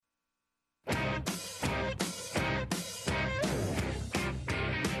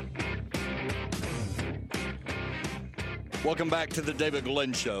Welcome back to the David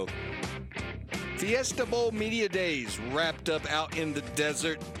Glenn Show. Fiesta Bowl Media Days wrapped up out in the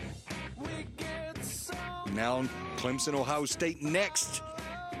desert. Now Clemson, Ohio State next.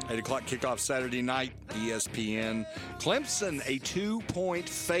 8 o'clock kickoff Saturday night, ESPN. Clemson, a 2-point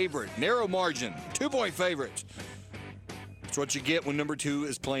favorite. Narrow margin, 2-point favorite. It's what you get when number 2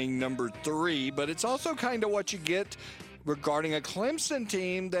 is playing number 3, but it's also kind of what you get regarding a Clemson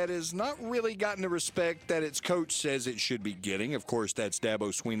team that has not really gotten the respect that its coach says it should be getting. Of course, that's Dabo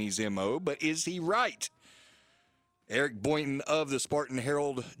Swinney's MO, but is he right? Eric Boynton of the Spartanburg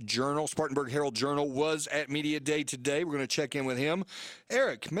Herald Journal was at Media Day today. We're going to check in with him.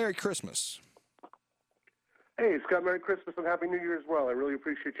 Eric, Merry Christmas. Hey, Scott, Merry Christmas and Happy New Year as well. I really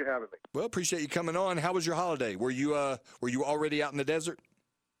appreciate you having me. Well, appreciate you coming on. How was your holiday? Were you already out in the desert?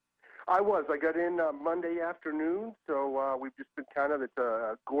 I was. I got in Monday afternoon, so we've just been it's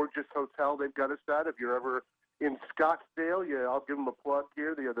a gorgeous hotel they've got us at. If you're ever in Scottsdale, I'll give them a plug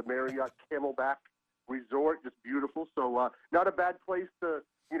here. The Marriott Camelback Resort, just beautiful. So not a bad place to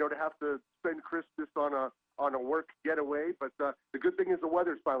have to spend Christmas on a work getaway. But the good thing is the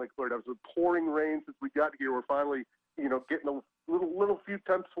weather's finally cleared. It was a pouring rain since we got here. We're finally getting a little few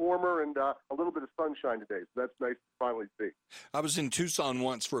temps warmer and a little bit of sunshine today. So that's nice to finally see. I was in Tucson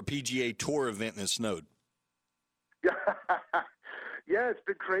once for a PGA Tour event and it snowed. Yeah, it's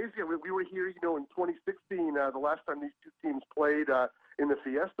been crazy. I mean, we were here, in 2016, the last time these two teams played in the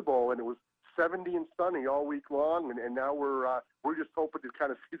Fiesta Bowl, and it was 70 and sunny all week long, and now we're just hoping to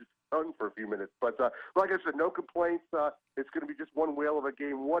kind of see the sun for a few minutes. But like I said, no complaints. It's going to be just one whale of a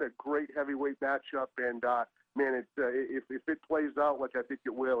game. What a great heavyweight matchup, and man, if it plays out like I think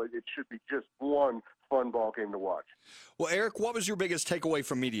it will, it should be just one fun ball game to watch. Well, Eric, what was your biggest takeaway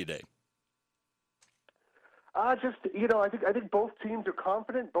from Media Day? I think both teams are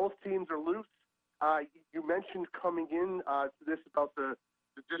confident. Both teams are loose. You mentioned coming in to this about the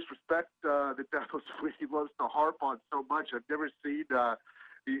disrespect that Dabo Swinney loves to harp on so much. I've never seen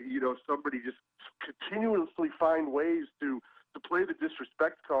somebody just continuously find ways to play the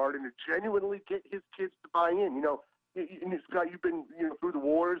disrespect card and to genuinely get his kids to buy in. Scott, you've been through the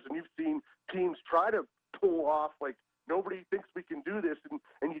wars and you've seen teams try to pull off like nobody thinks we can do this,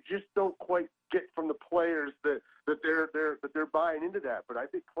 and you just don't quite get from the players that they're buying into that. But I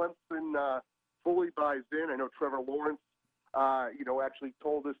think Clemson fully buys in. I know Trevor Lawrence actually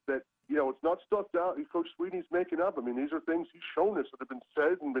told us that, it's not stuff out Coach Swinney's making up. I mean, these are things he's shown us that have been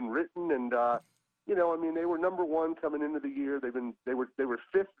said and been written. And, they were number one coming into the year. They were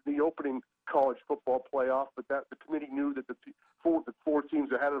fifth in the opening college football playoff, but the committee knew that the four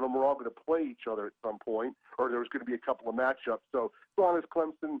teams ahead of them were all going to play each other at some point, or there was going to be a couple of matchups. So as long as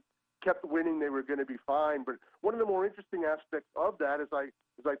Clemson kept winning, they were going to be fine. But one of the more interesting aspects of that is I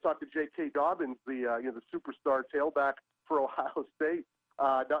talked to J.K. Dobbins, the superstar tailback for Ohio State,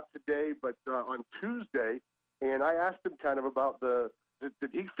 not today, but on Tuesday, and I asked him kind of about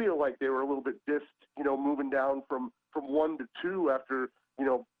did he feel like they were a little bit dissed, moving down from 1 to 2 after,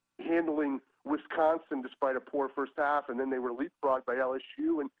 handling Wisconsin despite a poor first half, and then they were leapfrogged by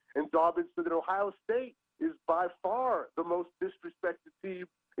LSU, and Dobbins said that Ohio State is by far the most disrespected team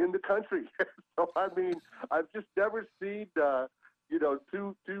in the country. So, I mean, I've just never seen,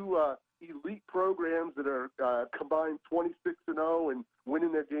 two elite programs that are combined 26-0 and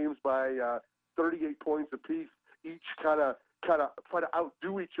winning their games by 38 points apiece, each kind of try to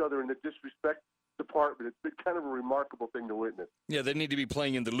outdo each other in the disrespect department. It's been kind of a remarkable thing to witness. Yeah, they need to be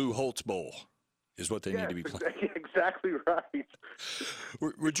playing in the Lou Holtz Bowl is what they need to be playing. Exactly right.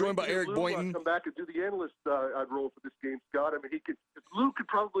 We're joined by Eric Boynton. Come back and do the analyst role for this game, Scott. I mean, Lou could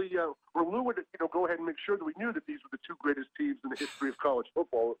probably, or Lou would, go ahead and make sure that we knew that these were the two greatest teams in the history of college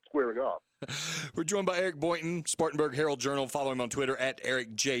football squaring off. We're joined by Eric Boynton, Spartanburg Herald Journal. Follow him on Twitter at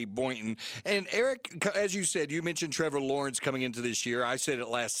Eric J. Boynton. And Eric, as you said, you mentioned Trevor Lawrence coming into this year. I said it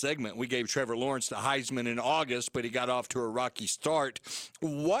last segment. We gave Trevor Lawrence the Heisman in August, but he got off to a rocky start.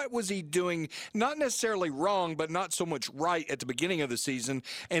 What was he doing? Not necessarily wrong, but not so much right at the beginning of the season.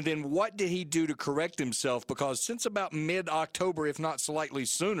 And then what did he do to correct himself? Because since about mid-October, if not slightly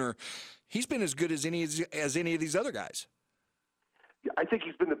sooner, he's been as good as any of these other guys. I think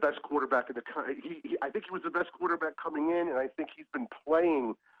he's been the best quarterback in the country. I think he was the best quarterback coming in, and I think he's been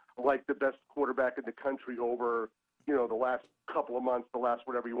playing like the best quarterback in the country over, the last couple of months, the last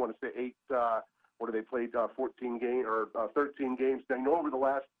whatever you want to say, 14 games or 13 games. Now, over the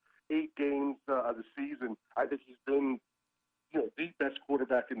last 8 games of the season, I think he's been, the best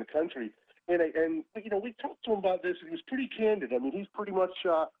quarterback in the country. And we talked to him about this, and he was pretty candid. I mean, he's pretty much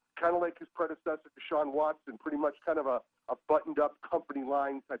kind of like his predecessor, Deshaun Watson, pretty much kind of a buttoned-up company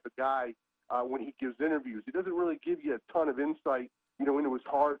line type of guy. when he gives interviews. He doesn't really give you a ton of insight, into his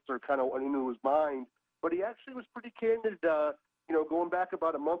heart or kind of into his mind. But he actually was pretty candid, going back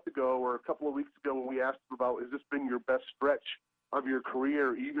about a month ago or a couple of weeks ago when we asked him about, has this been your best stretch of your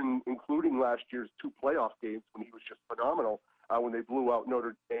career, even including last year's 2 playoff games when he was just phenomenal, when they blew out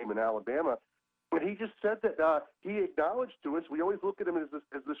Notre Dame and Alabama. But he just said that he acknowledged to us, we always look at him as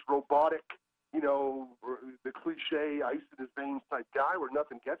this robotic, the cliche ice in his veins type guy where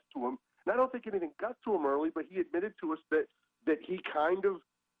nothing gets to him. And I don't think anything got to him early, but he admitted to us that he kind of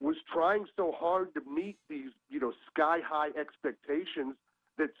was trying so hard to meet these, sky-high expectations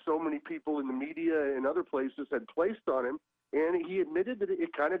that so many people in the media and other places had placed on him. And he admitted that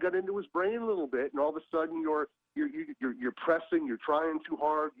it kind of got into his brain a little bit, and all of a sudden you're pressing, you're trying too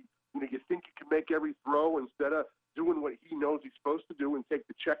hard. You think you can make every throw instead of doing what he knows he's supposed to do and take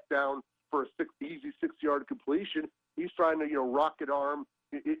the check down for a easy 6-yard completion. He's trying to rocket arm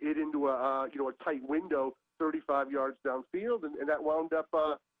it into a tight window 35 yards downfield, and that wound up.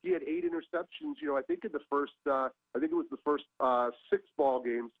 He had 8 interceptions. I think in the first, I think it was the first 6 ball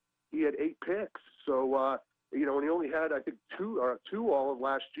games, he had 8 picks. So and he only had, I think, two all of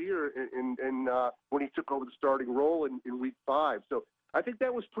last year, and when he took over the starting role in week 5. So I think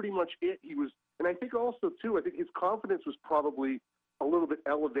that was pretty much it. He was, and I think also too, I think his confidence was probably a little bit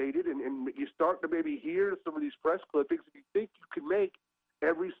elevated, and you start to maybe hear some of these press clippings. If you think you can make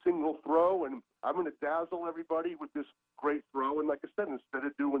every single throw, and I'm going to dazzle everybody with this great throw, and like I said, instead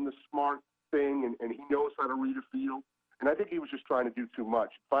of doing the smart thing, and he knows how to read a field, and I think he was just trying to do too much.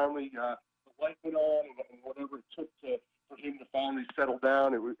 Finally, the light went on, and whatever it took for him to finally settle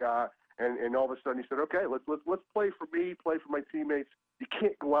down, it was, and all of a sudden he said, okay, let's play for me, play for my teammates. You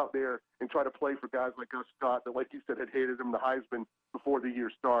can't go out there and try to play for guys like Gus Scott that, like you said, had hated him the Heisman before the year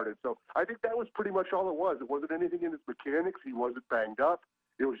started. So I think that was pretty much all it was. It wasn't anything in his mechanics. He wasn't banged up.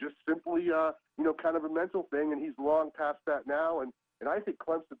 It was just simply, kind of a mental thing, and he's long past that now. And I think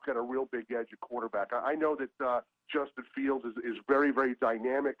Clemson's got a real big edge at quarterback. I know that Justin Fields is very, very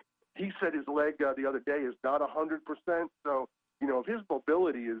dynamic. He said his leg the other day is not 100%. So, if his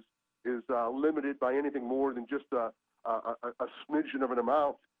mobility is limited by anything more than just a smidgen of an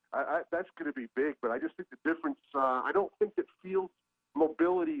amount, that's going to be big. But I just think the difference, I don't think that Fields'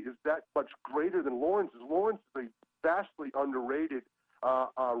 mobility is that much greater than Lawrence's. Lawrence is a vastly underrated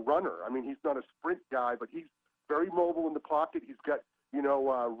runner. I mean, he's not a sprint guy, but he's very mobile in the pocket. He's got,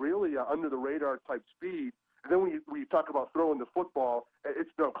 really under-the-radar type speed. And then when you talk about throwing the football, it's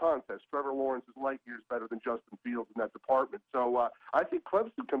no contest. Trevor Lawrence is light years better than Justin Fields in that department. So I think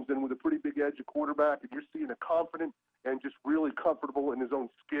Clemson comes in with a pretty big edge at quarterback, and you're seeing a confident and just really comfortable in his own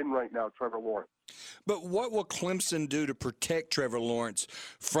skin right now, Trevor Lawrence. But what will Clemson do to protect Trevor Lawrence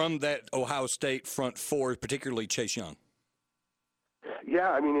from that Ohio State front four, particularly Chase Young?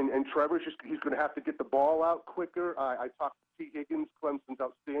 Yeah, I mean, and Trevor's he's going to have to get the ball out quicker. I talked to T. Higgins, Clemson's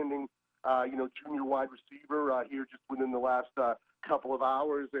outstanding junior wide receiver here just within the last couple of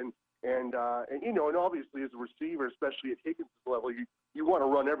hours. And obviously as a receiver, especially at Higgins' level, you want to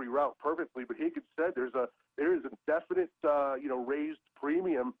run every route perfectly. But Higgins said there is a definite, raised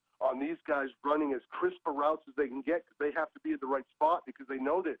premium on these guys running as crisp a routes as they can get, because they have to be in the right spot, because they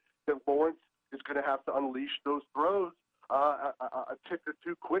know that Lawrence is going to have to unleash those throws a tick or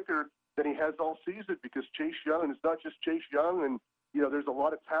two quicker than he has all season, because Chase Young, and it's not just Chase Young, and there's a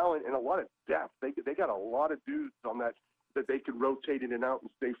lot of talent and a lot of depth. They got a lot of dudes on that they can rotate in and out and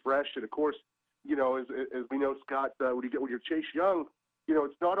stay fresh. And of course, as we know, Scott, when you're Chase Young,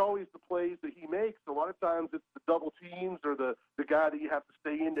 it's not always the plays that he makes. A lot of times it's the double teams or the guy that you have to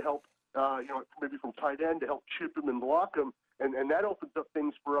stay in to help, maybe from tight end to help chip him and block him, and that opens up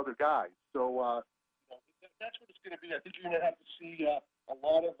things for other guys. So that's what it's going to be. I think you're going to have to see a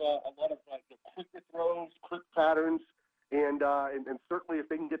lot of quicker throws, quick patterns. And certainly if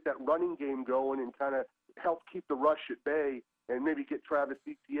they can get that running game going and kind of help keep the rush at bay and maybe get Travis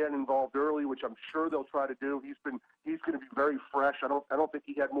Etienne involved early, which I'm sure they'll try to do. He's going to be very fresh. I don't think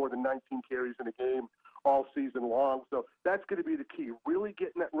he had more than 19 carries in a game all season long. So that's going to be the key, really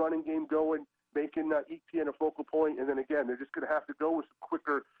getting that running game going, making Etienne a focal point. And then again, they're just going to have to go with some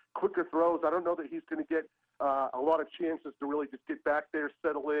quicker throws. I don't know that he's going to get a lot of chances to really just get back there,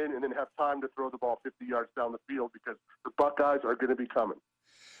 settle in, and then have time to throw the ball 50 yards down the field, because the Buckeyes are going to be coming.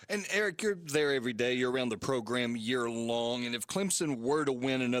 And, Eric, you're there every day. You're around the program year long. And if Clemson were to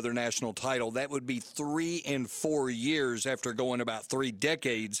win another national title, that would be 3 and 4 years after going about 3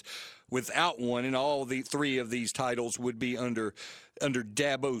 decades without one, and all the three of these titles would be under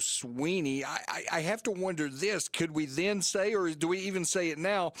Dabo Swinney. I have to wonder this: could we then say, or do we even say it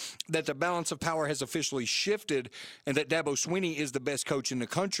now, that the balance of power has officially shifted, and that Dabo Swinney is the best coach in the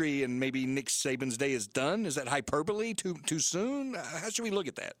country, and maybe Nick Saban's day is done? Is that hyperbole? Too soon? How should we look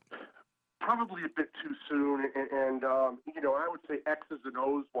at that? Probably a bit too soon, and I would say X's and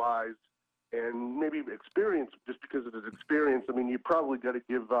O's wise, and maybe experience, just because of his experience. I mean, you probably got to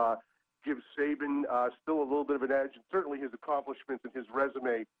give Saban still a little bit of an edge, and certainly his accomplishments and his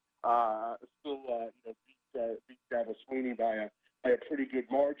resume still beat Dabo Swinney by a pretty good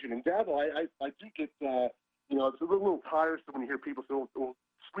margin. And Dabo, I do get it's a little tiresome when you hear people say, well,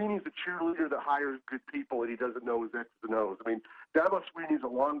 Sweeney's a cheerleader that hires good people and he doesn't know his X's and O's. I mean, Dabo Swinney's a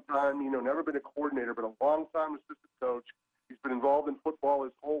long time, never been a coordinator, but a long time assistant coach. He's been involved in football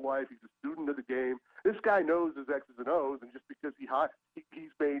his whole life. He's a student of the game. This guy knows his X's and O's, and just because he's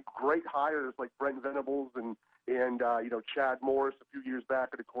made great hires like Brent Venables and Chad Morris a few years back,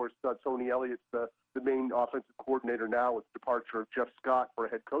 and of course Tony Elliott's the main offensive coordinator now with the departure of Jeff Scott for a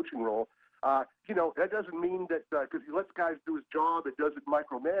head coaching role. That doesn't mean that because he lets guys do his job, it doesn't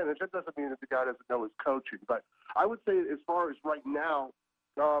micromanage. That doesn't mean that the guy doesn't know his coaching. But I would say, as far as right now,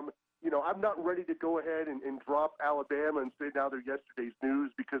 I'm not ready to go ahead and drop Alabama and say now they're yesterday's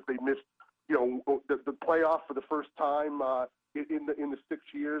news because they missed, the playoff for the first time in the 6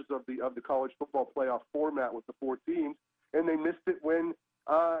 years of the college football playoff format with the 4 teams, and they missed it when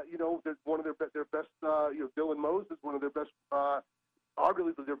one of their best, Dylan Moses, one of their best.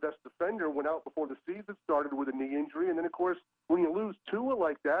 Arguably their best defender, went out before the season started with a knee injury. And then, of course, when you lose Tua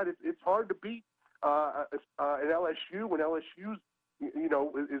like that, it's hard to beat an LSU when LSU's,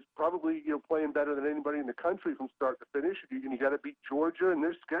 is probably, playing better than anybody in the country from start to finish. And you got to beat Georgia, and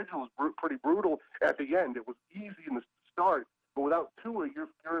their schedule is pretty brutal at the end. It was easy in the start, but without Tua, you're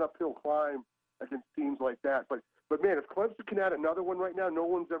an uphill climb against teams like that. But man, if Clemson can add another one right now, no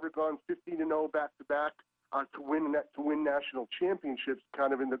one's ever gone 15-0 back-to-back. To win national championships,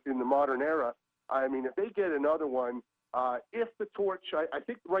 kind of in the modern era. I mean, if they get another one, if the torch, I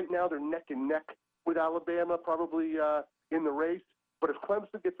think right now they're neck and neck with Alabama, probably in the race. But if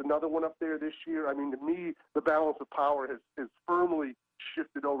Clemson gets another one up there this year, I mean, to me, the balance of power has firmly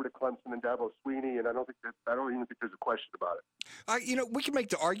shifted over to Clemson and Dabo Swinney, and I don't even think there's a question about it. We can make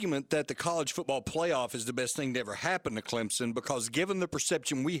the argument that the college football playoff is the best thing to ever happen to Clemson because given the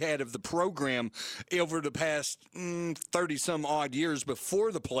perception we had of the program over the past 30-some-odd years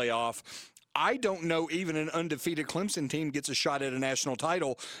before the playoff, I don't know even an undefeated Clemson team gets a shot at a national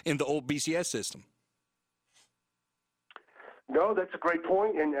title in the old BCS system. No, that's a great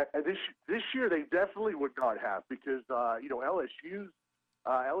point, and this year they definitely would not have because LSU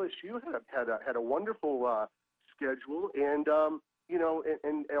had a wonderful schedule, and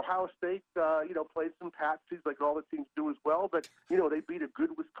and Ohio State played some patsies like all the teams do as well. But they beat a good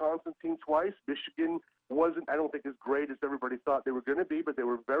Wisconsin team twice. Michigan wasn't, I don't think, as great as everybody thought they were going to be, but they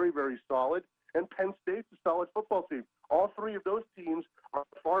were very, very solid. And Penn State's a solid football team. All three of those teams are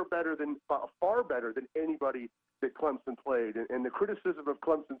far better than anybody that Clemson played. And the criticism of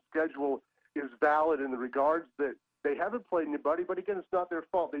Clemson's schedule is valid in the regards that they haven't played anybody, but again, it's not their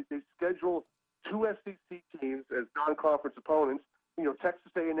fault. They schedule 2 SEC teams as non-conference opponents.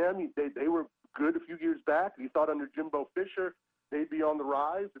 Texas A&M, they were good a few years back. You thought under Jimbo Fisher they'd be on the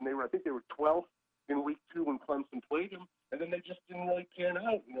rise, and I think they were 12th in Week 2 when Clemson played them, and then they just didn't really pan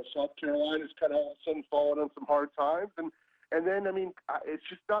out. South Carolina's kind of all of a sudden fallen on some hard times, and then it's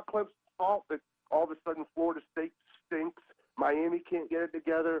just not Clemson's fault that all of a sudden Florida State stinks. Miami can't get it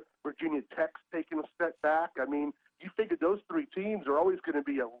together. Virginia Tech's taking a step back. I mean, you figure those 3 teams are always going to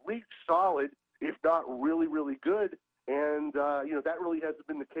be at least solid, if not really, really good. And, that really hasn't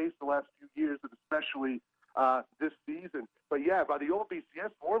been the case the last few years, and especially this season. But, yeah, by the old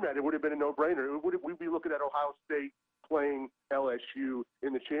BCS format, it would have been a no-brainer. We'd be looking at Ohio State playing LSU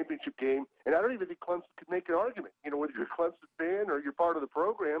in the championship game. And I don't even think Clemson could make an argument, whether you're a Clemson fan or you're part of the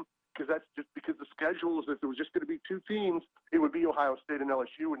program, because that's just because the schedules, if it was just going to be 2 teams, it would be Ohio State and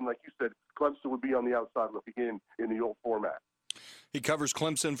LSU. And like you said, Clemson would be on the outside looking in the old format. He covers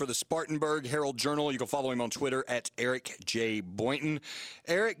Clemson for the Spartanburg Herald-Journal. You can follow him on Twitter at Eric J. Boynton.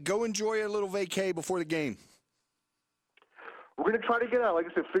 Eric, go enjoy a little vacay before the game. We're going to try to get out. Like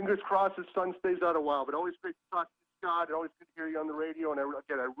I said, fingers crossed his son stays out a while. But always great to talk to you, Scott. Always good to hear you on the radio. And I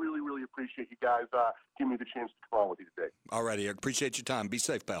really, really appreciate you guys giving me the chance to come on with you today. All righty, Eric. Appreciate your time. Be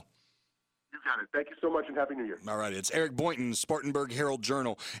safe, pal. You got it. Thank you so much, and Happy New Year. All right, it's Eric Boynton, Spartanburg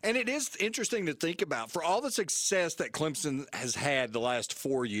Herald-Journal. And it is interesting to think about, for all the success that Clemson has had the last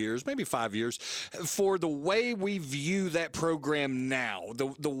 4 years, maybe 5 years, for the way we view that program now,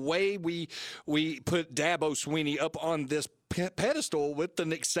 the way we put Dabo Swinney up on this pedestal with the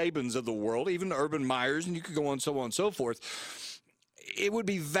Nick Sabans of the world, even Urban Meyers, and you could go on and so forth. It would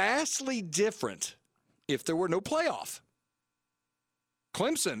be vastly different if there were no playoff.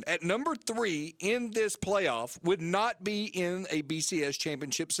 Clemson, at number 3 in this playoff, would not be in a BCS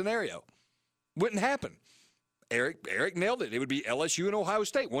championship scenario. Wouldn't happen. Eric nailed it. It would be LSU and Ohio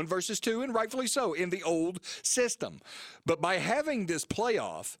State, 1 versus 2, and rightfully so, in the old system. But by having this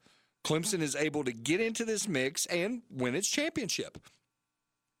playoff, Clemson is able to get into this mix and win its championship.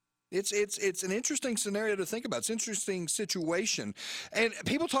 It's an interesting scenario to think about. It's an interesting situation. And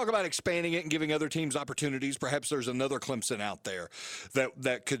people talk about expanding it and giving other teams opportunities. Perhaps there's another Clemson out there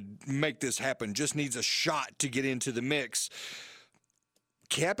that could make this happen. Just needs a shot to get into the mix.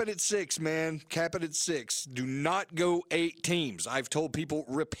 Cap it at 6, man. Cap it at 6. Do not go 8 teams. I've told people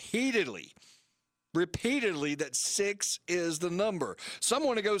repeatedly that 6 is the number. Some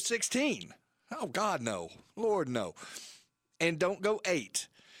want to go 16. Oh, God, no. Lord, no. And don't go 8.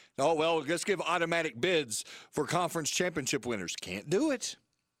 Oh, well, let's give automatic bids for conference championship winners. Can't do it.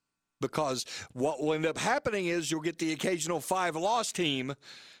 Because what will end up happening is you'll get the occasional 5-loss team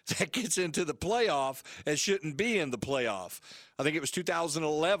that gets into the playoff and shouldn't be in the playoff. I think it was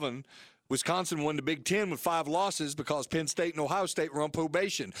 2011. Wisconsin won the Big Ten with 5 losses because Penn State and Ohio State were on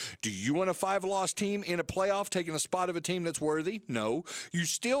probation. Do you want a 5-loss team in a playoff taking a spot of a team that's worthy? No. You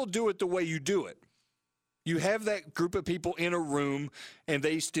still do it the way you do it. You have that group of people in a room, and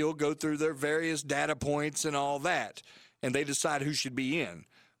they still go through their various data points and all that, and they decide who should be in.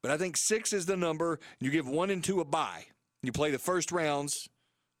 But I think 6 is the number. You give 1 and 2 a bye. You play the first rounds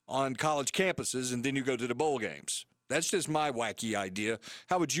on college campuses, and then you go to the bowl games. That's just my wacky idea.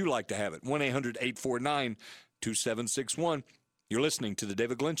 How would you like to have it? 1-800-849-2761. You're listening to The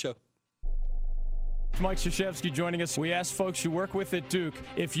David Glenn Show. Mike Krzyzewski joining us. We asked folks you work with at Duke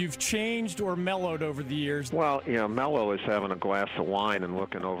if you've changed or mellowed over the years. Well, mellow is having a glass of wine and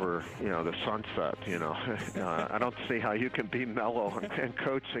looking over, the sunset, I don't see how you can be mellow and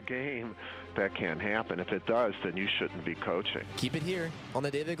coach a game. That can't happen. If it does, then you shouldn't be coaching. Keep it here on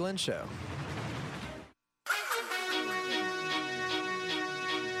The David Glenn Show.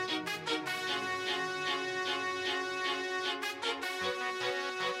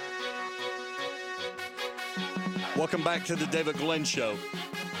 Welcome back to the David Glenn Show.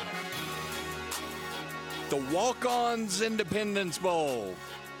 The Walk-Ons Independence Bowl.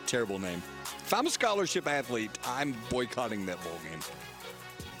 Terrible name. If I'm a scholarship athlete, I'm boycotting that bowl game.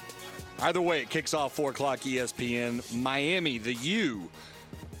 Either way, it kicks off 4 o'clock ESPN. Miami, the U,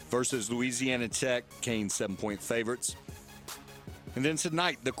 versus Louisiana Tech. Canes 7-point favorites. And then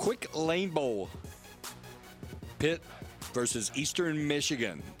tonight, the Quick Lane Bowl. Pitt versus Eastern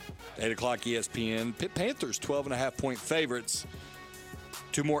Michigan. 8 o'clock ESPN. Pitt Panthers, 12.5-point favorites.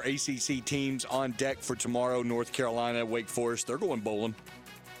 2 more ACC teams on deck for tomorrow. North Carolina, Wake Forest, they're going bowling.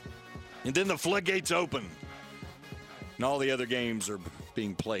 And then the floodgates open. And all the other games are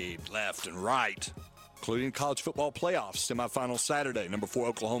being played left and right, including college football playoffs. Semifinal Saturday. Number 4,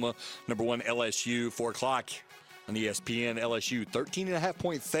 Oklahoma. Number 1, LSU. 4 o'clock on ESPN. LSU,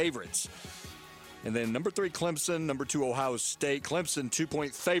 13.5-point favorites. And then number 3, Clemson. Number 2, Ohio State. Clemson,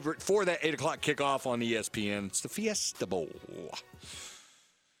 2-point favorite for that 8 o'clock kickoff on ESPN. It's the Fiesta Bowl.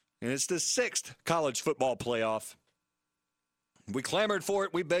 And it's the 6th college football playoff. We clamored for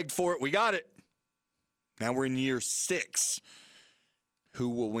it. We begged for it. We got it. Now we're in year 6. Who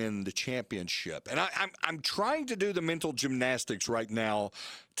will win the championship? And I'm trying to do the mental gymnastics right now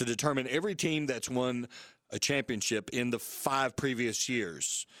to determine every team that's won a championship in the 5 previous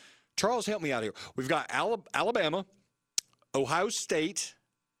years. Charles, help me out here. We've got Alabama, Ohio State,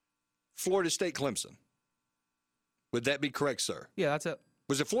 Florida State, Clemson. Would that be correct, sir? Yeah, that's it.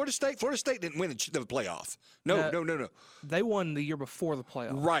 Was it Florida State? Florida State didn't win the playoff. No. They won the year before the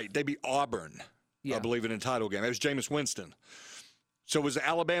playoff. Right. They beat Auburn, I believe, in a title game. That was Jameis Winston. So was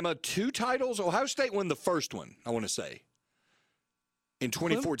Alabama 2 titles? Ohio State won the first one, I want to say, in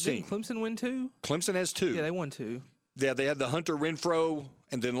 2014. Didn't Clemson win 2? Clemson has 2. Yeah, they won 2. Yeah, they had the Hunter Renfrow,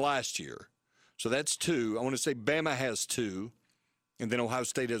 and then last year. So that's 2. I want to say Bama has 2, and then Ohio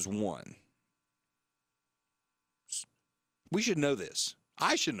State has 1. We should know this.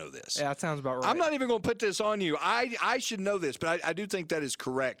 I should know this. Yeah, that sounds about right. I'm not even going to put this on you. I should know this, but I do think that is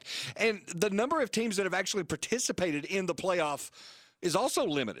correct. And the number of teams that have actually participated in the playoff is also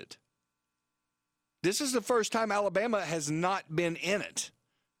limited. This is the first time Alabama has not been in it.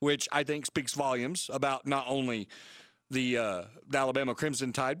 which I think speaks volumes about not only the Alabama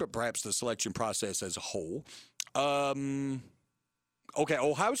Crimson Tide, but perhaps the selection process as a whole. Okay,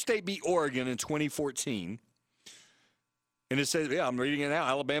 Ohio State beat Oregon in 2014. And it says, I'm reading it now,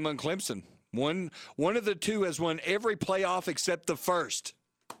 Alabama and Clemson. One of the two has won every playoff except the first.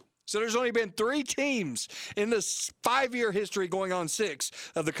 So there's only been 3 teams in this 5-year history, going on 6,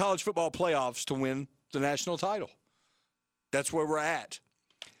 of the college football playoffs to win the national title. That's where we're at.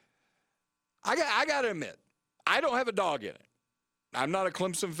 I got to admit, I don't have a dog in it. I'm not a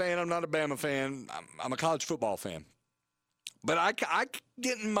Clemson fan. I'm not a Bama fan. I'm a college football fan. But I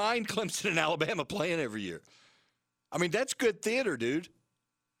didn't mind Clemson and Alabama playing every year. I mean, that's good theater, dude.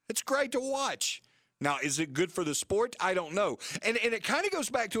 It's great to watch. Now, is it good for the sport? I don't know. And it kind of goes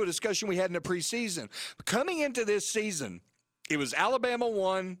back to a discussion we had in the preseason. Coming into this season, it was Alabama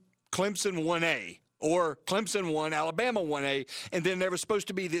 1, Clemson 1A, or Clemson 1, Alabama 1A, and then there was supposed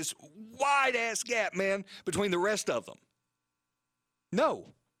to be this wide-ass gap, man, between the rest of them. No.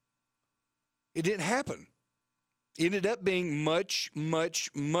 It didn't happen. It ended up being much,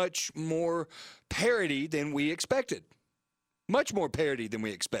 much, much more parity than we expected. Much more parity than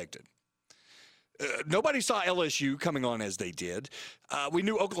we expected. Nobody saw LSU coming on as they did. We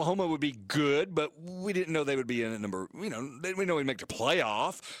knew Oklahoma would be good, but we didn't know they would be in a number. We know we'd make the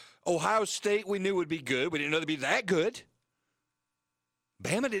playoff. Ohio State we knew would be good. We didn't know they'd be that good.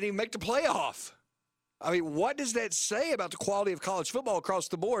 Bama didn't even make the playoff. I mean, what does that say about the quality of college football across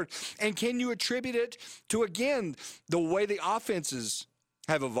the board? And can you attribute it to, again, the way the offenses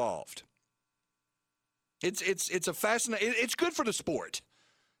have evolved? It's a fascinating. It's good for the sport.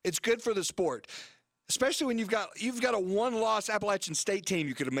 It's good for the sport, especially when you've got a one-loss Appalachian State team.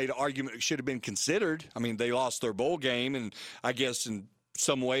 You could have made an argument it should have been considered. I mean, they lost their bowl game, and I guess in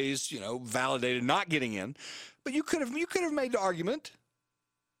some ways, validated not getting in. But you could have made the argument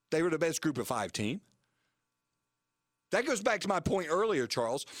they were the best Group of 5 team. That goes back to my point earlier,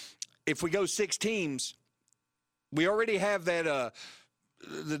 Charles. If we go 6 teams, we already have that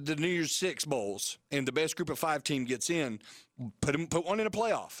the New Year's 6 bowls, and the best Group of 5 team gets in. Put one in a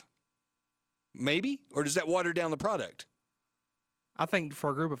playoff. Maybe? Or does that water down the product? I think for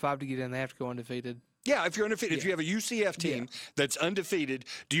a Group of 5 to get in, they have to go undefeated. Yeah, if you're undefeated. Yeah. If you have a UCF team that's undefeated,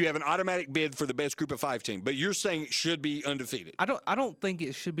 do you have an automatic bid for the best Group of 5 team? But you're saying it should be undefeated. I don't think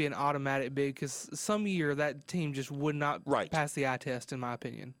it should be an automatic bid, because some year that team just would not pass the eye test, in my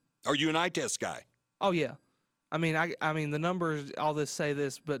opinion. Are you an eye test guy? Oh, yeah. I mean, the numbers, all this say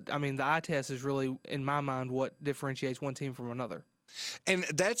this, but, I mean, the eye test is really, in my mind, what differentiates one team from another. And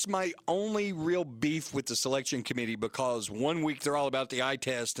that's my only real beef with the selection committee, because one week they're all about the eye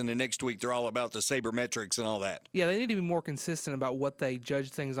test, and the next week they're all about the sabermetrics and all that. Yeah, they need to be more consistent about what they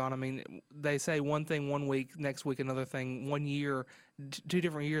judge things on. I mean, they say one thing one week, next week another thing. 1 year, 2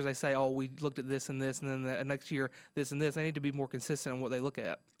 different years, they say, we looked at this and this, and then the next year this and this. They need to be more consistent on what they look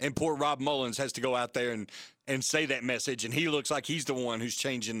at. And poor Rob Mullins has to go out there and say that message, and he looks like he's the one who's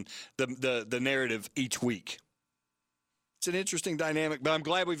changing the narrative each week. It's an interesting dynamic, but I'm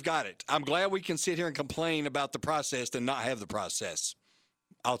glad we've got it. I'm glad we can sit here and complain about the process and not have the process.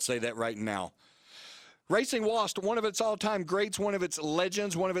 I'll say that right now. Racing lost one of its all-time greats, one of its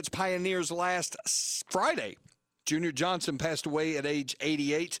legends, one of its pioneers last Friday. Junior Johnson passed away at age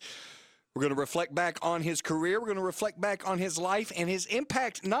 88. We're going to reflect back on his career. We're going to reflect back on his life and his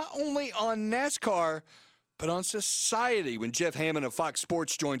impact not only on NASCAR, but on society, when Jeff Hammond of Fox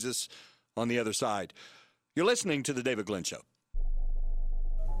Sports joins us on the other side. You're listening to The David Glenn Show.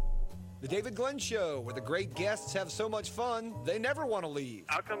 The David Glenn Show, where the great guests have so much fun, they never want to leave.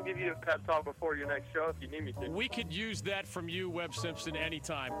 I'll come give you a pep talk before your next show if you need me to. We could use that from you, Webb Simpson,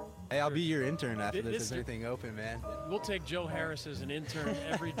 anytime. Hey, I'll be your intern after this. Is anything open, man? We'll take Joe Harris as an intern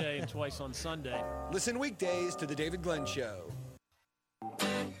every day and twice on Sunday. Listen weekdays to The David Glenn Show.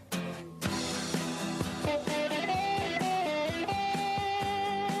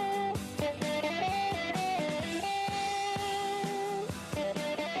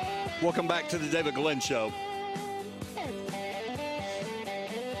 Welcome back to the David Glenn Show.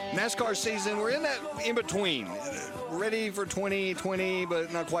 NASCAR season, we're in that in-between. Ready for 2020,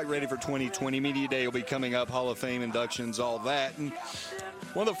 but not quite ready for 2020. Media Day will be coming up, Hall of Fame inductions, all that. And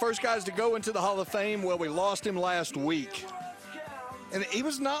one of the first guys to go into the Hall of Fame, well, we lost him last week. And he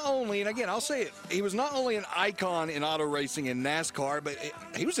was not only, and again, I'll say it, he was not only an icon in auto racing and NASCAR, but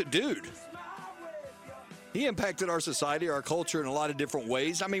he was a dude. He impacted our society, our culture in a lot of different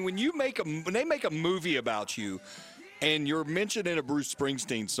ways. I mean, when they make a movie about you and you're mentioned in a Bruce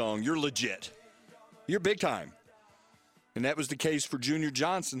Springsteen song, you're legit. You're big time. And that was the case for Junior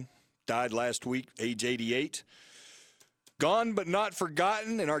Johnson. Died last week, age 88. Gone but not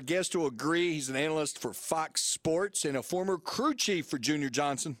forgotten, and our guest will agree. He's an analyst for Fox Sports and a former crew chief for Junior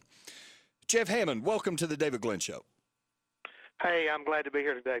Johnson. Jeff Hammond, welcome to the David Glenn Show. Hey, I'm glad to be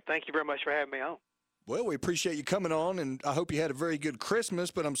here today. Thank you very much for having me on. Well, we appreciate you coming on, and I hope you had a very good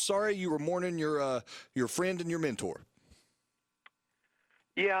Christmas, but I'm sorry you were mourning your friend and your mentor.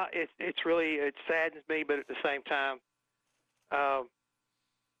 Yeah, it saddens me, but at the same time, I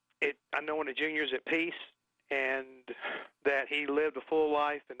know when the junior's at peace and that he lived a full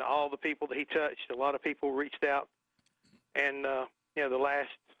life, and all the people that he touched, a lot of people reached out, and the last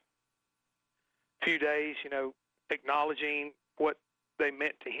few days, acknowledging what they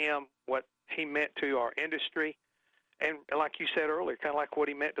meant to him, what he meant to our industry, and like you said earlier, kind of like what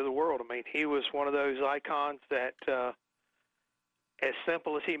he meant to the world. I mean, he was one of those icons that, as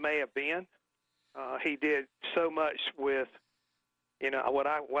simple as he may have been, he did so much with, what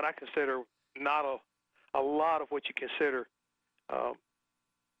I consider not a lot of what you consider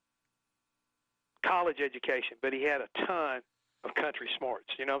college education, but he had a ton of country smarts.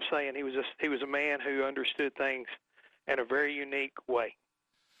 You know what I'm saying? He was a man who understood things in a very unique way.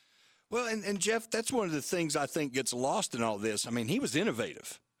 Well, and Jeff, that's one of the things I think gets lost in all this. I mean, he was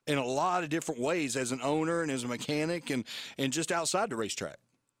innovative in a lot of different ways as an owner and as a mechanic and just outside the racetrack.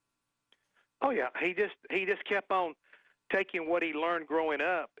 Oh, yeah. He just kept on taking what he learned growing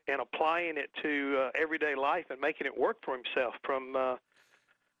up and applying it to everyday life and making it work for himself. From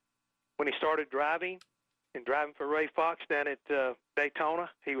when he started driving for Ray Fox down at Daytona,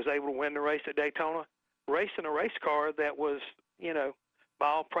 he was able to win the race at Daytona, racing a race car that was, by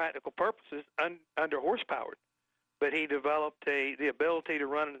all practical purposes, under horsepowered. But he developed the ability to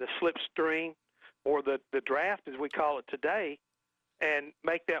run in the slipstream, or the draft, as we call it today, and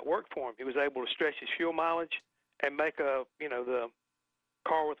make that work for him. He was able to stretch his fuel mileage and make the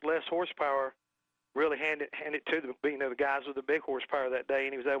car with less horsepower really hand it to the guys with the big horsepower that day,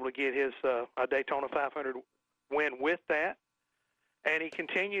 and he was able to get his Daytona 500 win with that. And he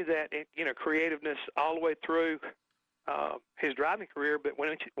continued that creativeness all the way through his driving career. But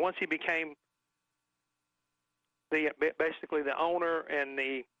once he became basically the owner and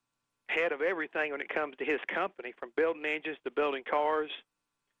the head of everything when it comes to his company, from building engines to building cars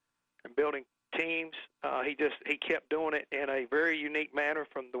and building teams, he kept doing it in a very unique manner.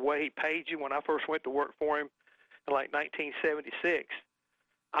 From the way he paid you, when I first went to work for him in like 1976,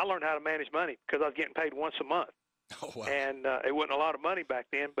 I learned how to manage money because I was getting paid once a month. Oh, wow. And it wasn't a lot of money back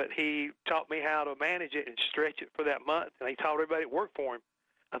then, but he taught me how to manage it and stretch it for that month, and he taught everybody that worked for him.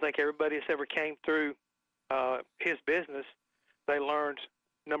 I think everybody that's ever came through his business, they learned,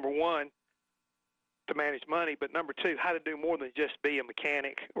 number one, to manage money, but number two, how to do more than just be a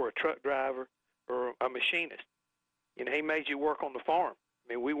mechanic or a truck driver or a machinist. He made you work on the farm.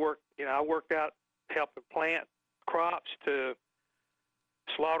 I mean, I worked out helping plant crops, to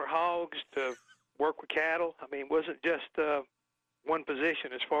slaughter hogs, to work with cattle. I mean, it wasn't just one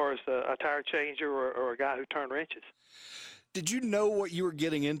position as far as a tire changer or a guy who turned wrenches. Did you know what you were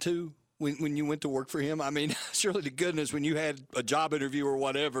getting into when you went to work for him? I mean, surely to goodness, when you had a job interview or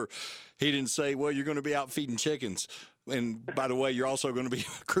whatever, he didn't say, well, you're going to be out feeding chickens. And by the way, you're also going to be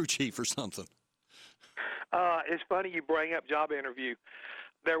a crew chief or something. It's funny you bring up job interview.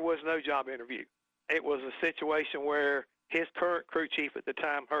 There was no job interview. It was a situation where his current crew chief at the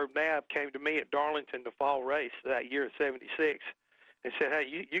time, Herb Knapp, came to me at Darlington, the fall race that year of '76, and said,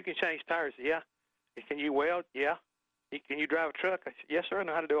 hey, you can change tires. Yeah. Can you weld? Yeah. Can you drive a truck? I said, yes, sir. I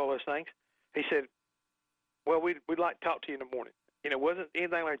know how to do all those things. He said, well, we'd like to talk to you in the morning. It wasn't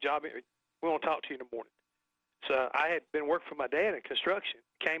anything like a job interview. We want to talk to you in the morning. So I had been working for my dad in construction,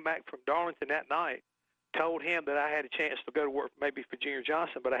 came back from Darlington that night, told him that I had a chance to go to work maybe for Junior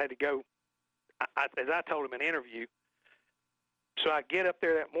Johnson, but I had to go, as I told him in an interview. So I get up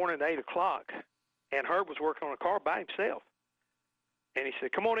there that morning at 8 o'clock, and Herb was working on a car by himself. And he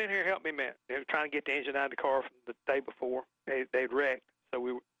said, come on in here and help me, man. They were trying to get the engine out of the car from the day before. They'd wrecked.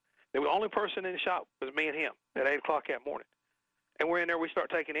 So the only person in the shop was me and him at 8 o'clock that morning. And we're in there, we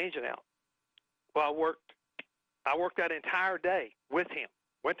start taking the engine out. Well, I worked that entire day with him.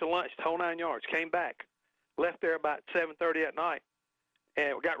 Went to lunch, the whole 9 yards, came back, left there about 7:30 at night,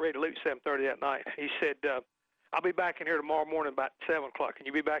 and we got ready to leave 7:30 that night. He said, I'll be back in here tomorrow morning about 7 o'clock. Can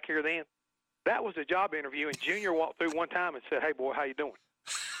you be back here then? That was a job interview, and Junior walked through one time and said, hey, boy, how you doing?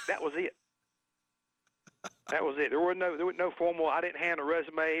 That was it. That was it. There was no formal, I didn't hand a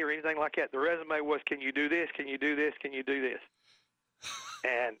resume or anything like that. The resume was, can you do this? Can you do this? Can you do this?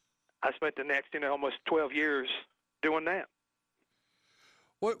 And I spent the next, almost 12 years doing that.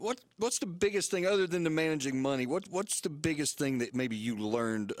 What's the biggest thing, other than the managing money, what's the biggest thing that maybe you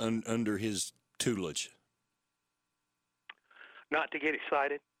learned under his tutelage? not to get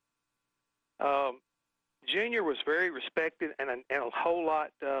excited. Junior was very respected and a whole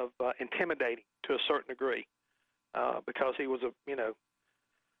lot of intimidating to a certain degree because he was a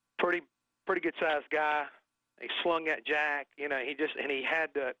pretty good sized guy. He slung that jack, he had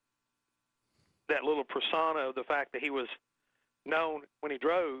that little persona of the fact that he was known when he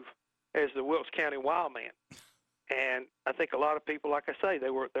drove as the Wilkes County Wild Man. And I think a lot of people, like I say, they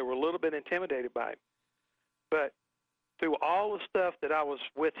were a little bit intimidated by him. But through all the stuff that I was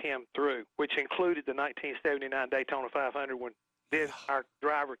with him through, which included the 1979 Daytona 500 when our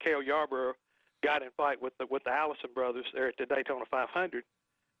driver, Cale Yarborough, got in a fight with the Allison brothers there at the Daytona 500,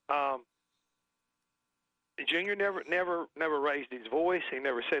 Junior never raised his voice. He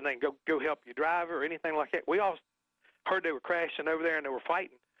never said anything, go help your driver or anything like that. We all heard they were crashing over there and they were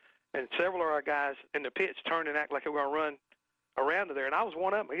fighting. And several of our guys in the pits turned and acted like they were going to run around to there. And I was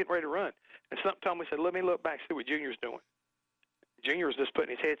one of them, getting ready to run. And something told me, said, let me look back and see what Junior's doing. Junior was just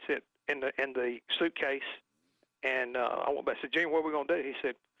putting his headset in the suitcase. And I went back and said, Junior, what are we going to do? He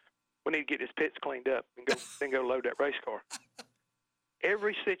said, we need to get his pits cleaned up and then go load that race car.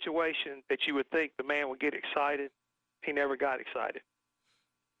 Every situation that you would think the man would get excited, he never got excited.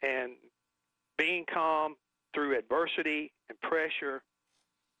 And being calm through adversity and pressure,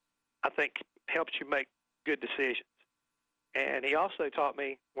 I think, helps you make good decisions. And he also taught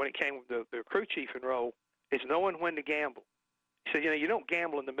me, when it came to the crew chiefing role, is knowing when to gamble. He said, you don't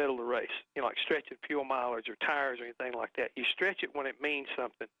gamble in the middle of the race, like stretching fuel mileage or tires or anything like that. You stretch it when it means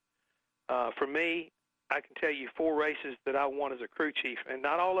something. For me, I can tell you 4 races that I won as a crew chief, and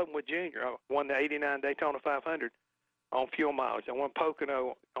not all of them with Junior. I won the 89 Daytona 500 on fuel mileage. I won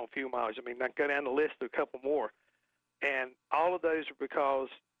Pocono on fuel mileage. I mean, I go down the list of a couple more. And all of those are because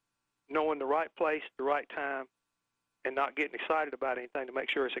knowing the right place, the right time, and not getting excited about anything to make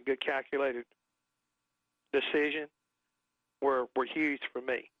sure it's a good calculated decision were huge for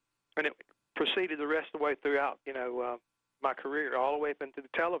me. And it proceeded the rest of the way throughout, my career, all the way up into the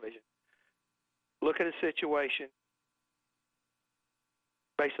television. Look at a situation,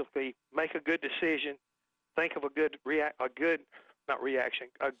 basically make a good decision, think of a good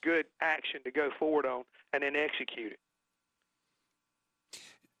action to go forward on, and then execute it.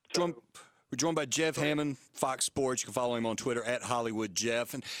 We're joined by Jeff Hammond, Fox Sports. You can follow him on Twitter at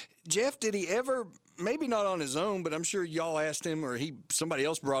HollywoodJeff. And Jeff, did he ever, maybe not on his own, but I'm sure y'all asked him or somebody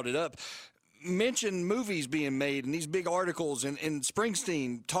else brought it up, mention movies being made and these big articles and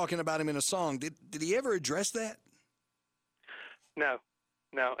Springsteen talking about him in a song. Did he ever address that? No.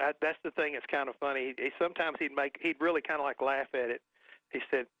 That's the thing that's kind of funny. Sometimes he'd really kind of like laugh at it. He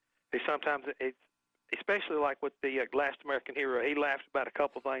said sometimes especially like with the Last American Hero, he laughed about a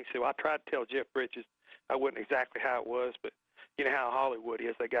couple things. So I tried to tell Jeff Bridges I wasn't exactly how it was, but you know how Hollywood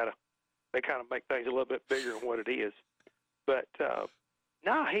is. They kind of make things a little bit bigger than what it is. But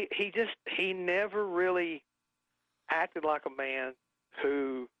no, he never really acted like a man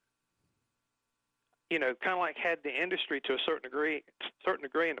who, kind of like had the industry to a certain degree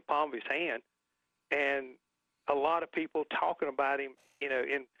in the palm of his hand, and a lot of people talking about him,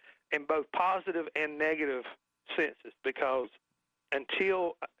 in both positive and negative senses. Because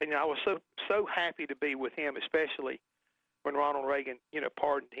until I was so happy to be with him, especially when Ronald Reagan,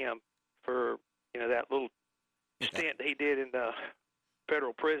 pardoned him for that little stint that he did in the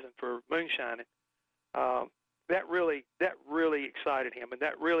federal prison for moonshining. That really excited him, and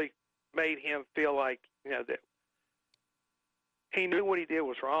that really made him feel like that he knew what he did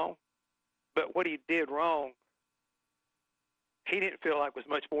was wrong, but what he did wrong, he didn't feel like was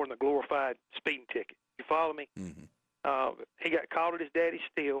much more than a glorified speeding ticket. You follow me? Mm-hmm. He got caught at his daddy's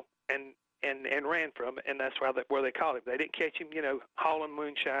steal and ran from it, and that's where they caught him. They didn't catch him, hauling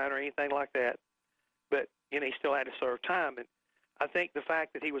moonshine or anything like that, but he still had to serve time. And I think the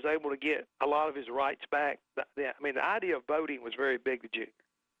fact that he was able to get a lot of his rights back, the idea of voting was very big to Junior,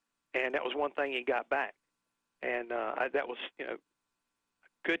 and that was one thing he got back. And that was, a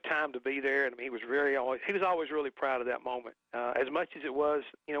good time to be there. And he was always really proud of that moment, as much as it was,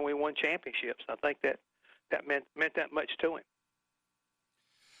 we won championships. I think that meant that much to him.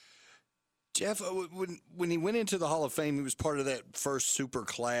 Jeff, when he went into the Hall of Fame, he was part of that first super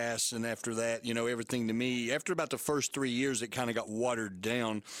class, and after that, everything to me, after about the first 3 years, it kind of got watered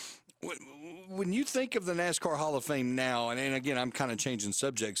down. When you think of the NASCAR Hall of Fame now, and again, I'm kind of changing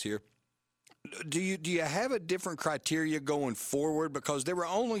subjects here, do you have a different criteria going forward? Because there were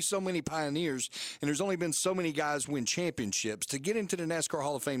only so many pioneers, and there's only been so many guys win championships. To get into the NASCAR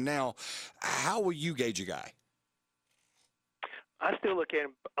Hall of Fame now, how will you gauge a guy? I still look at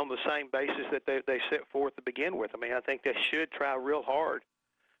them on the same basis that they set forth to begin with. I think they should try real hard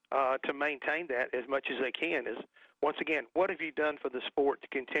to maintain that as much as they can. Is once again, what have you done for the sport to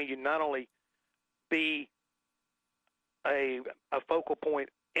continue not only be a focal point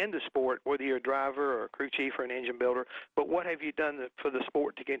in the sport, whether you're a driver or a crew chief or an engine builder, but what have you done for the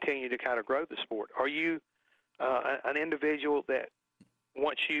sport to continue to kind of grow the sport? Are you an individual that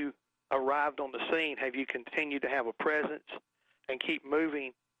once you arrived on the scene, have you continued to have a presence and keep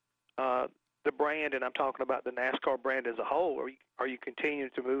moving the brand, and I'm talking about the NASCAR brand as a whole, or are you continuing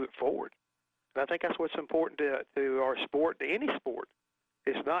to move it forward? And I think that's what's important to our sport, to any sport.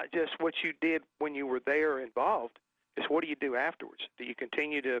 It's not just what you did when you were there involved. It's what do you do afterwards? Do you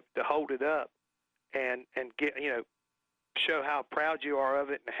continue to hold it up and get, show how proud you are of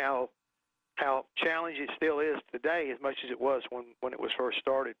it and how challenging it still is today as much as it was when it was first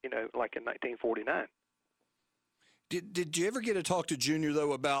started, like in 1949. Did you ever get to talk to Junior,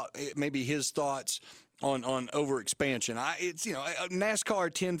 though, about maybe his thoughts on overexpansion?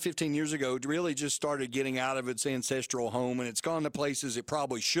 NASCAR 10, 15 years ago really just started getting out of its ancestral home, and it's gone to places it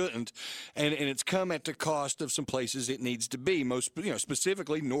probably shouldn't, and it's come at the cost of some places it needs to be, most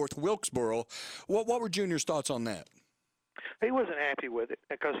specifically North Wilkesboro. What were Junior's thoughts on that? He wasn't happy with it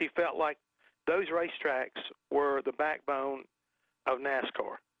because he felt like those racetracks were the backbone of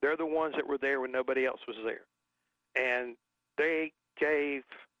NASCAR. They're the ones that were there when nobody else was there. And they gave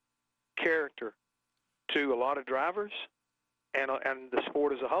character to a lot of drivers and the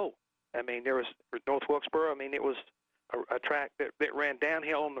sport as a whole. I mean, there was North Wilkesboro. I mean, it was a track that ran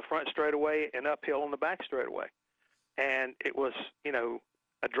downhill on the front straightaway and uphill on the back straightaway. And it was,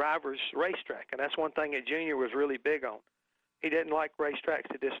 a driver's racetrack. And that's one thing that Junior was really big on. He didn't like racetracks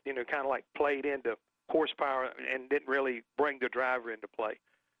that just, kind of like played into horsepower and didn't really bring the driver into play.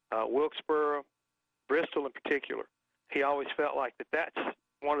 Wilkesboro, Bristol in particular, he always felt like that's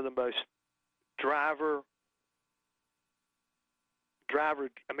one of the most driver.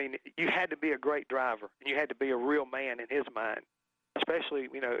 I mean, you had to be a great driver, and you had to be a real man in his mind, especially,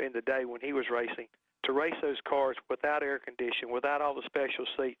 in the day when he was racing, to race those cars without air conditioning, without all the special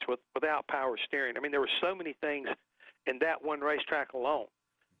seats, without power steering. I mean, there were so many things in that one racetrack alone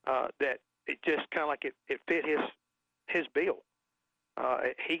that it just kind of like it fit his bill.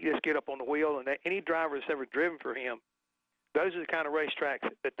 He could just get up on the wheel, and any driver that's ever driven for him, those are the kind of racetracks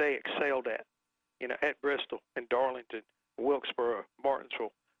that they excelled at, at Bristol and Darlington, Wilkesboro,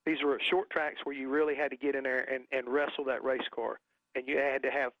 Martinsville. These were short tracks where you really had to get in there and wrestle that race car, and you had to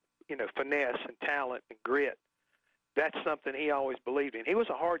have, finesse and talent and grit. That's something he always believed in. He was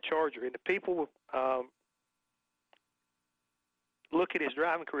a hard charger, and the people look at his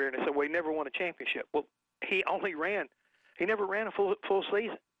driving career and they say, well, he never won a championship. Well, he never ran a full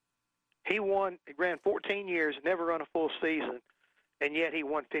season. He ran 14 years, never run a full season, and yet he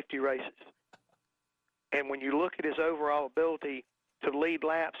won 50 races. And when you look at his overall ability to lead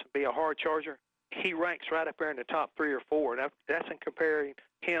laps and be a hard charger, he ranks right up there in the top 3 or 4. And that's in comparing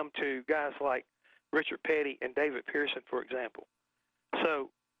him to guys like Richard Petty and David Pearson, for example. So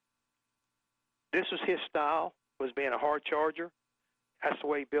this was his style, was being a hard charger. That's the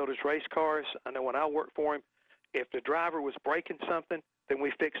way he built his race cars. I know when I worked for him, if the driver was breaking something, then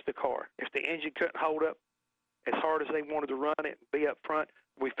we fixed the car. If the engine couldn't hold up as hard as they wanted to run it and be up front,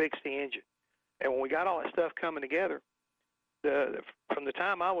 we fixed the engine. And when we got all that stuff coming together, from the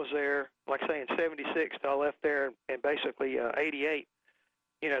time I was there, like say in 76 till I left there in basically 88,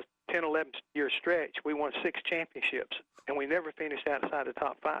 10, 11 year stretch, we won 6 championships, and we never finished outside the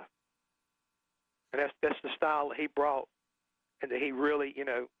top 5. And that's the style that he brought, and that he really,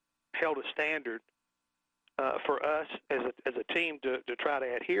 held a standard for us as a team to try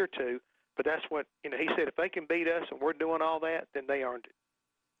to adhere to. But that's what, he said, if they can beat us and we're doing all that, then they earned it.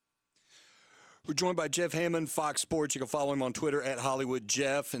 We're joined by Jeff Hammond, Fox Sports. You can follow him on Twitter at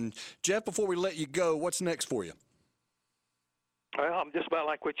HollywoodJeff. And, Jeff, before we let you go, what's next for you? Well, I'm just about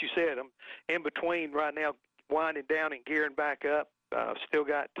like what you said. I'm in between right now, winding down and gearing back up. Still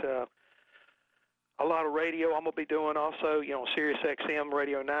got a lot of radio I'm going to be doing also, Sirius XM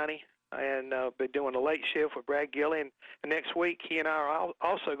Radio 90. And be doing a late shift with Brad Gillen. And next week, he and I are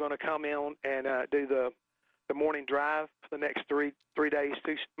also going to come in and do the morning drive for the next three days,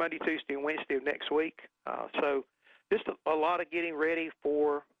 Monday, Tuesday, and Wednesday of next week. So just a lot of getting ready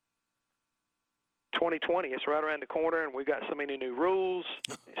for 2020. It's right around the corner, and we've got so many new rules,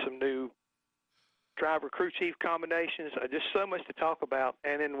 some new driver-crew chief combinations, just so much to talk about.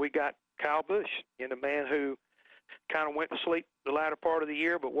 And then we got Kyle Busch, the man who kind of went to sleep the latter part of the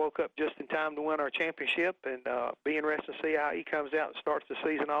year but woke up just in time to win our championship, and be interested to see how he comes out and starts the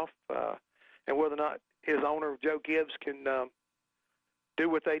season off, and whether or not his owner, Joe Gibbs, can do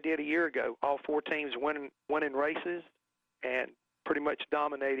what they did a year ago. All 4 teams winning races and pretty much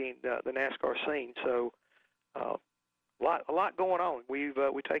dominating the NASCAR scene. So a lot going on. We've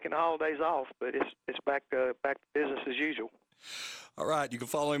taken the holidays off, but it's back to business as usual. All right, you can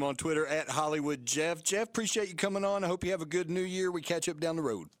follow him on Twitter at Hollywood Jeff. Jeff, appreciate you coming on. I hope you have a good New Year. We catch up down the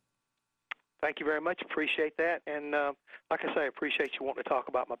road. Thank you very much. Appreciate that. And like I say, I appreciate you wanting to talk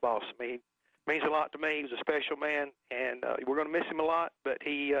about my boss. I mean, it means a lot to me. He was a special man, and we're going to miss him a lot, but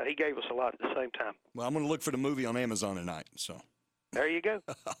he gave us a lot at the same time. Well, I'm going to look for the movie on Amazon tonight. So there you go.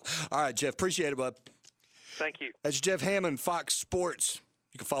 All right, Jeff, appreciate it, bud. Thank you. That's Jeff Hammond, Fox Sports.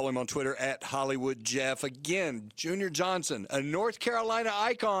 You can follow him on Twitter at Hollywood Jeff. Again, Junior Johnson, a North Carolina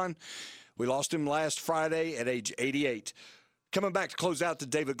icon. We lost him last Friday at age 88. Coming back to close out the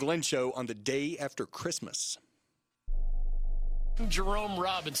David Glenn Show on the day after Christmas. Jerome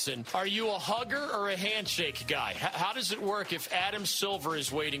Robinson, are you a hugger or a handshake guy? How does it work if Adam Silver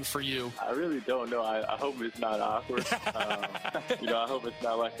is waiting for you? I really don't know. I hope it's not awkward. I hope it's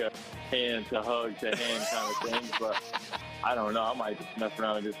not like a hand to hug to hand kind of thing. But I don't know. I might just mess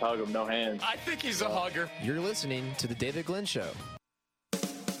around and just hug him, no hands. I think he's a hugger. You're listening to The David Glenn Show.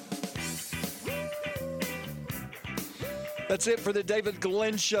 That's it for the David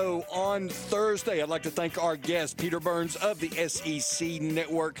Glenn Show on Thursday. I'd like to thank our guest, Peter Burns of the SEC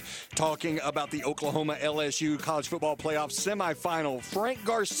Network, talking about the Oklahoma LSU College Football Playoff semifinal. Frank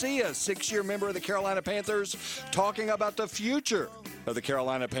Garcia, 6-year member of the Carolina Panthers, talking about the future of the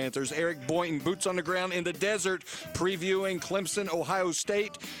Carolina Panthers. Eric Boynton, boots on the ground in the desert, previewing Clemson, Ohio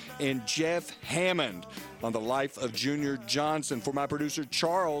State, and Jeff Hammond on the life of Junior Johnson. For my producer,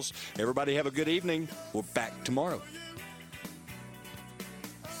 Charles, everybody have a good evening. We're back tomorrow.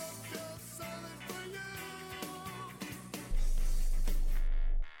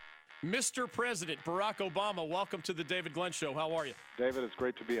 Mr. President Barack Obama, welcome to the David Glenn Show. How are you? David, it's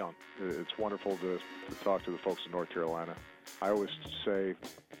great to be on. It's wonderful to talk to the folks in North Carolina. I always say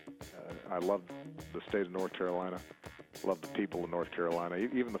I love the state of North Carolina. I love the people of North Carolina.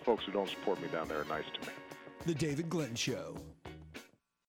 Even the folks who don't support me down there are nice to me. The David Glenn Show.